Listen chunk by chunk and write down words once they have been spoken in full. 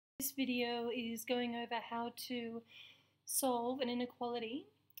This video is going over how to solve an inequality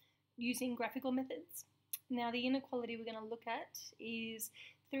using graphical methods. Now the inequality we're going to look at is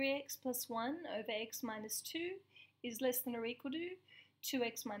 3x plus 1 over x minus 2 is less than or equal to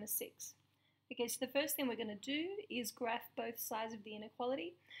 2x minus 6. Okay, so the first thing we're going to do is graph both sides of the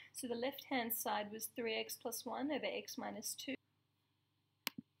inequality. So the left hand side was 3x plus 1 over x minus 2.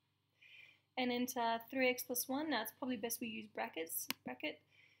 And enter 3x plus 1. Now it's probably best we use brackets. Bracket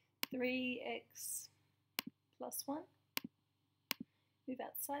 3x plus 1. Move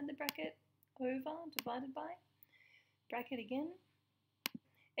outside the bracket, over, divided by, bracket again,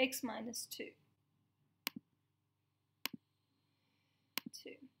 x minus 2. 2.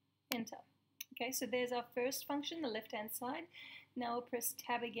 Enter. Okay, so there's our first function, the left-hand side. Now we'll press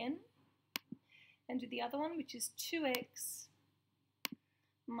tab again and do the other one, which is 2x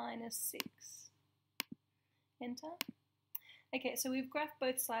minus 6. Enter. Okay, so we've graphed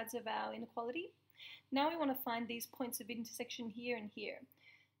both sides of our inequality. Now we want to find these points of intersection here and here.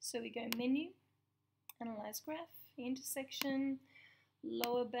 So we go Menu, Analyze Graph, Intersection,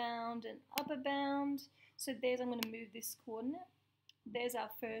 Lower Bound and Upper Bound. So there's, I'm going to move this coordinate. There's our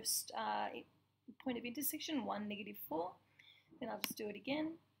first point of intersection, 1, -4. Then I'll just do it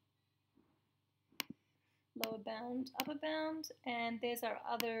again. Lower bound, upper bound, and there's our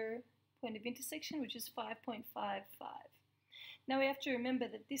other point of intersection, which is 5.55. Now we have to remember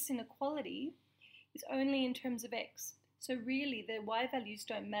that this inequality is only in terms of x. So really the y values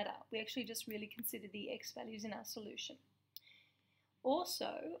don't matter. We actually just really consider the x values in our solution.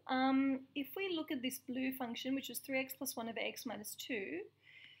 Also, if we look at this blue function, which is 3x plus 1 over x minus 2,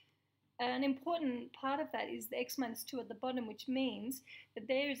 an important part of that is the x minus 2 at the bottom, which means that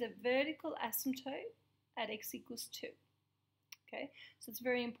there is a vertical asymptote at x equals 2. Okay, so it's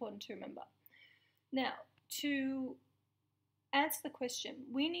very important to remember. Now, to answer the question,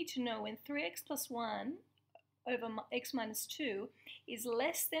 we need to know when 3x plus 1 over x minus 2 is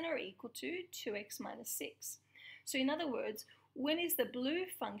less than or equal to 2x minus 6. So in other words, when is the blue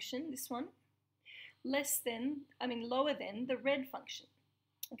function, this one, lower than the red function?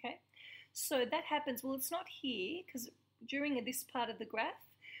 Okay, so that happens, well, it's not here because during this part of the graph,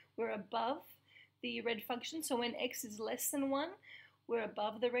 we're above the red function. So when x is less than 1, we're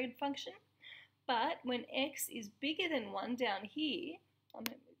above the red function. But when x is bigger than 1 down here, I'm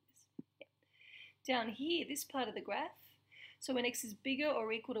going to move this. Yeah. Down here, this part of the graph, so when x is bigger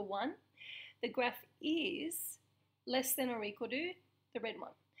or equal to 1, the graph is less than or equal to the red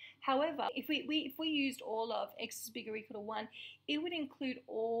one. However, if we used all of x is bigger or equal to 1, it would include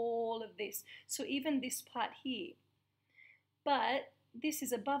all of this. So even this part here. But this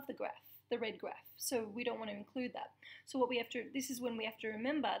is above the graph, the red graph, so we don't want to include that. So what we have to, this is when we have to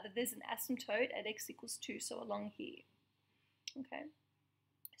remember that there's an asymptote at x equals 2, so along here. Okay,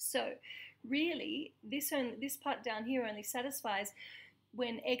 so really this part down here only satisfies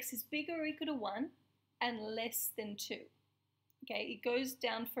when x is bigger or equal to 1 and less than 2. Okay, it goes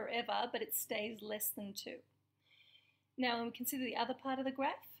down forever, but it stays less than 2. Now when we consider the other part of the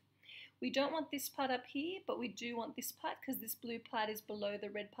graph, we don't want this part up here, but we do want this part because this blue part is below the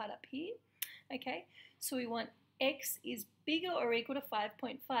red part up here. Okay, so we want x is bigger or equal to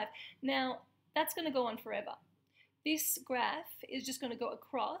 5.5. Now, that's going to go on forever. This graph is just going to go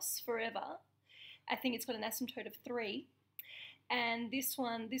across forever. I think it's got an asymptote of 3. And this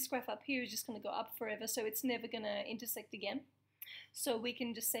graph up here is just going to go up forever, so it's never going to intersect again. So we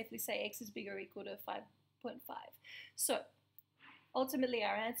can just safely say x is bigger or equal to 5.5. So ultimately,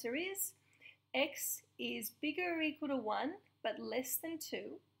 our answer is x is bigger or equal to 1, but less than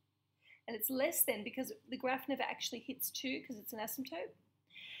 2. And it's less than because the graph never actually hits 2 because it's an asymptote.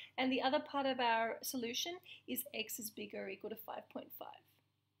 And the other part of our solution is x is bigger or equal to 5.5.